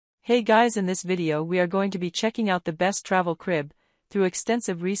Hey guys, in this video we are going to be checking out the best travel crib. Through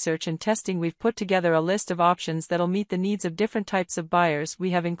extensive research and testing we've put together a list of options that'll meet the needs of different types of buyers.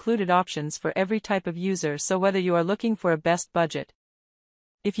 We have included options for every type of user, so whether you are looking for a best budget.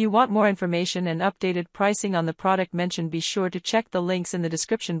 If you want more information and updated pricing on the product mentioned, be sure to check the links in the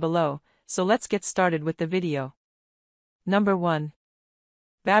description below. So let's get started with the video. Number 1.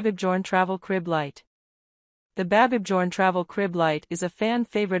 BabyBjörn Travel Crib Lite. The BabyBjörn Travel Crib Lite is a fan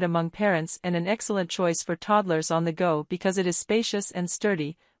favorite among parents and an excellent choice for toddlers on the go because it is spacious and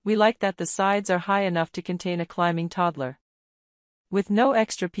sturdy. We like that the sides are high enough to contain a climbing toddler. With no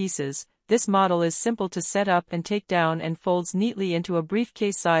extra pieces, this model is simple to set up and take down and folds neatly into a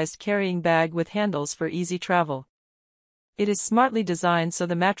briefcase-sized carrying bag with handles for easy travel. It is smartly designed so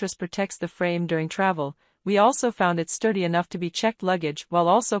the mattress protects the frame during travel. We also found it sturdy enough to be checked luggage while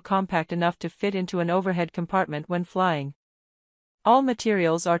also compact enough to fit into an overhead compartment when flying. All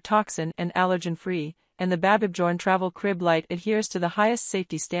materials are toxin and allergen-free, and the BabyBjörn Travel Crib Lite adheres to the highest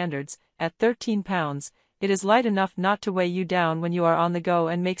safety standards. At 13 pounds, it is light enough not to weigh you down when you are on the go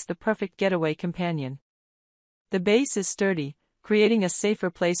and makes the perfect getaway companion. The base is sturdy, creating a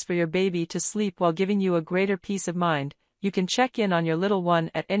safer place for your baby to sleep while giving you a greater peace of mind. You can check in on your little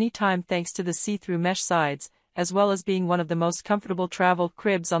one at any time thanks to the see-through mesh sides, as well as being one of the most comfortable travel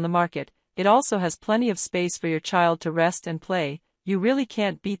cribs on the market. It also has plenty of space for your child to rest and play. You really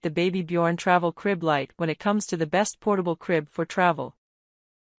can't beat the BabyBjörn Travel Crib Lite when it comes to the best portable crib for travel.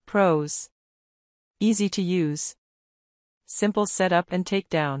 Pros: easy to use, simple setup and take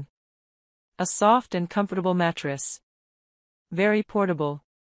down, a soft and comfortable mattress, very portable,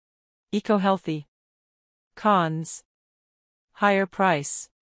 eco-healthy. Cons: higher price.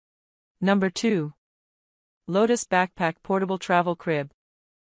 Number 2. Lotus Backpack Portable Travel Crib.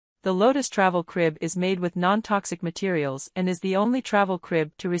 The Lotus Travel Crib is made with non-toxic materials and is the only travel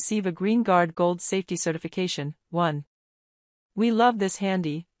crib to receive a Green Guard Gold Safety Certification. 1. We love this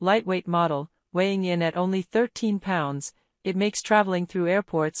handy, lightweight model, weighing in at only 13 pounds, it makes traveling through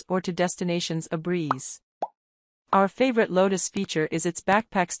airports or to destinations a breeze. Our favorite Lotus feature is its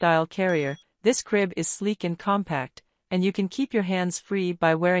backpack-style carrier. This crib is sleek and compact, and you can keep your hands free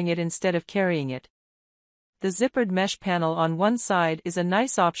by wearing it instead of carrying it. The zippered mesh panel on one side is a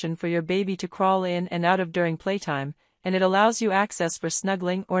nice option for your baby to crawl in and out of during playtime, and it allows you access for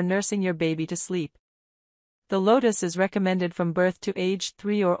snuggling or nursing your baby to sleep. The Lotus is recommended from birth to age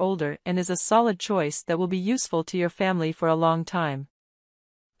 3 or older and is a solid choice that will be useful to your family for a long time.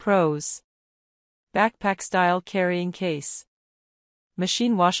 Pros: backpack-style carrying case,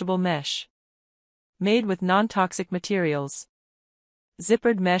 machine washable mesh, made with non-toxic materials.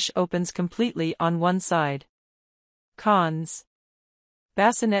 Zippered mesh opens completely on one side. Cons: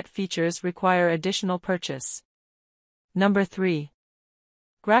 bassinet features require additional purchase. Number 3.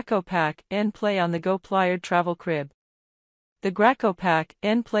 Graco Pack and Play on the Go Playard Travel Crib. The Graco Pack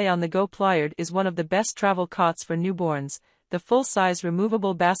and Play on the Go Playard is one of the best travel cots for newborns. The full-size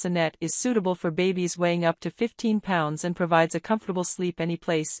removable bassinet is suitable for babies weighing up to 15 pounds and provides a comfortable sleep any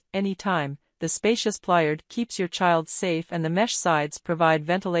place, anytime. The spacious Playard keeps your child safe and the mesh sides provide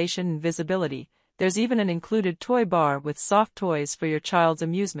ventilation and visibility. There's even an included toy bar with soft toys for your child's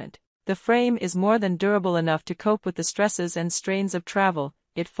amusement. The frame is more than durable enough to cope with the stresses and strains of travel.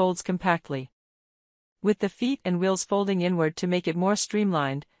 It folds compactly, with the feet and wheels folding inward to make it more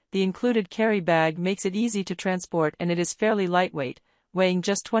streamlined. The included carry bag makes it easy to transport and it is fairly lightweight, weighing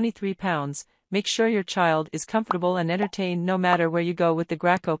just 23 pounds. Make sure your child is comfortable and entertained no matter where you go with the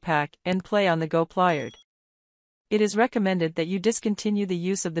Graco Pack and Play on the Go Playard. It is recommended that you discontinue the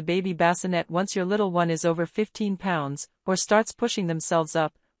use of the baby bassinet once your little one is over 15 pounds, or starts pushing themselves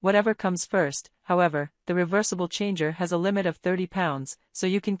up, whatever comes first. However, the reversible changer has a limit of 30 pounds, so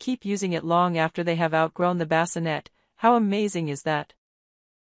you can keep using it long after they have outgrown the bassinet. How amazing is that?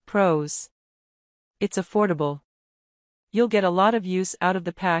 Pros: it's affordable. You'll get a lot of use out of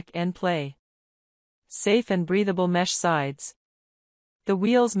the Pack and Play. Safe and breathable mesh sides. The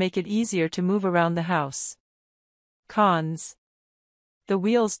wheels make it easier to move around the house. Cons: the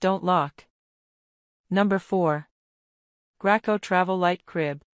wheels don't lock. Number 4. Graco Travel Lite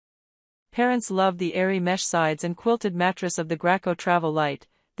Crib. Parents love the airy mesh sides and quilted mattress of the Graco Travel Lite.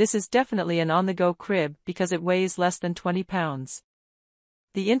 This is definitely an on-the-go crib because it weighs less than 20 pounds.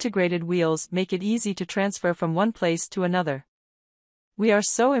 The integrated wheels make it easy to transfer from one place to another. We are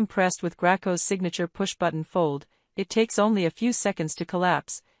so impressed with Graco's signature push-button fold. It takes only a few seconds to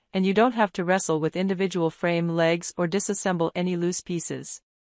collapse, and you don't have to wrestle with individual frame legs or disassemble any loose pieces.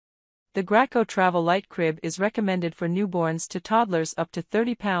 The Graco Travel Lite Crib is recommended for newborns to toddlers up to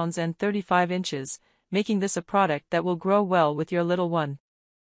 30 pounds and 35 inches, making this a product that will grow well with your little one.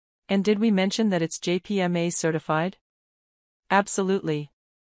 And did we mention that it's JPMA certified? Absolutely.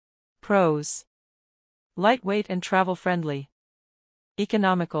 Pros: lightweight and travel-friendly.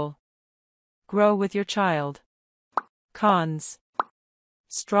 Economical. Grow with your child. Cons: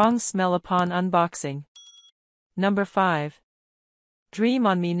 strong smell upon unboxing. Number 5. Dream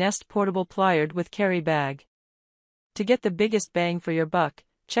on Me Nest Portable Playard with Carry Bag. To get the biggest bang for your buck,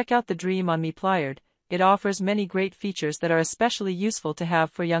 check out the Dream on Me Playard. It offers many great features that are especially useful to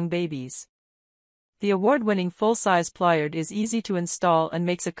have for young babies. The award-winning full-size Playard is easy to install and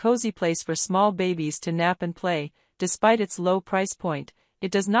makes a cozy place for small babies to nap and play. Despite its low price point, it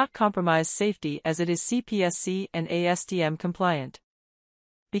does not compromise safety as it is CPSC and ASTM compliant.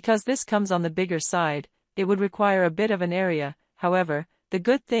 Because this comes on the bigger side, it would require a bit of an area. However, the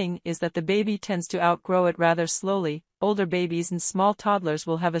good thing is that the baby tends to outgrow it rather slowly. Older babies and small toddlers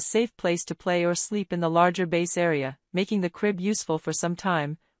will have a safe place to play or sleep in the larger base area, making the crib useful for some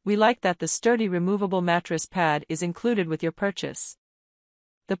time. We like that the sturdy removable mattress pad is included with your purchase.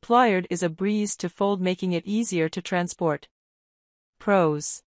 The Playard is a breeze to fold, making it easier to transport.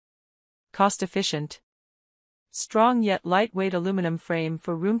 Pros: cost efficient. Strong yet lightweight aluminum frame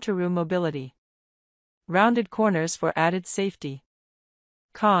for room-to-room mobility. Rounded corners for added safety.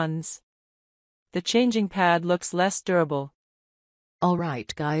 Cons: the changing pad looks less durable.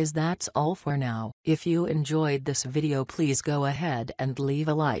 Alright guys, that's all for now. If you enjoyed this video, please go ahead and leave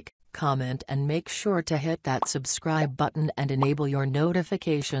a like, comment and make sure to hit that subscribe button and enable your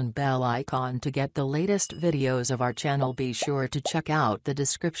notification bell icon to get the latest videos of our channel. Be sure to check out the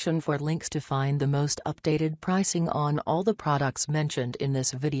description for links to find the most updated pricing on all the products mentioned in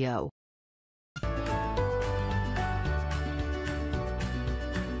this video.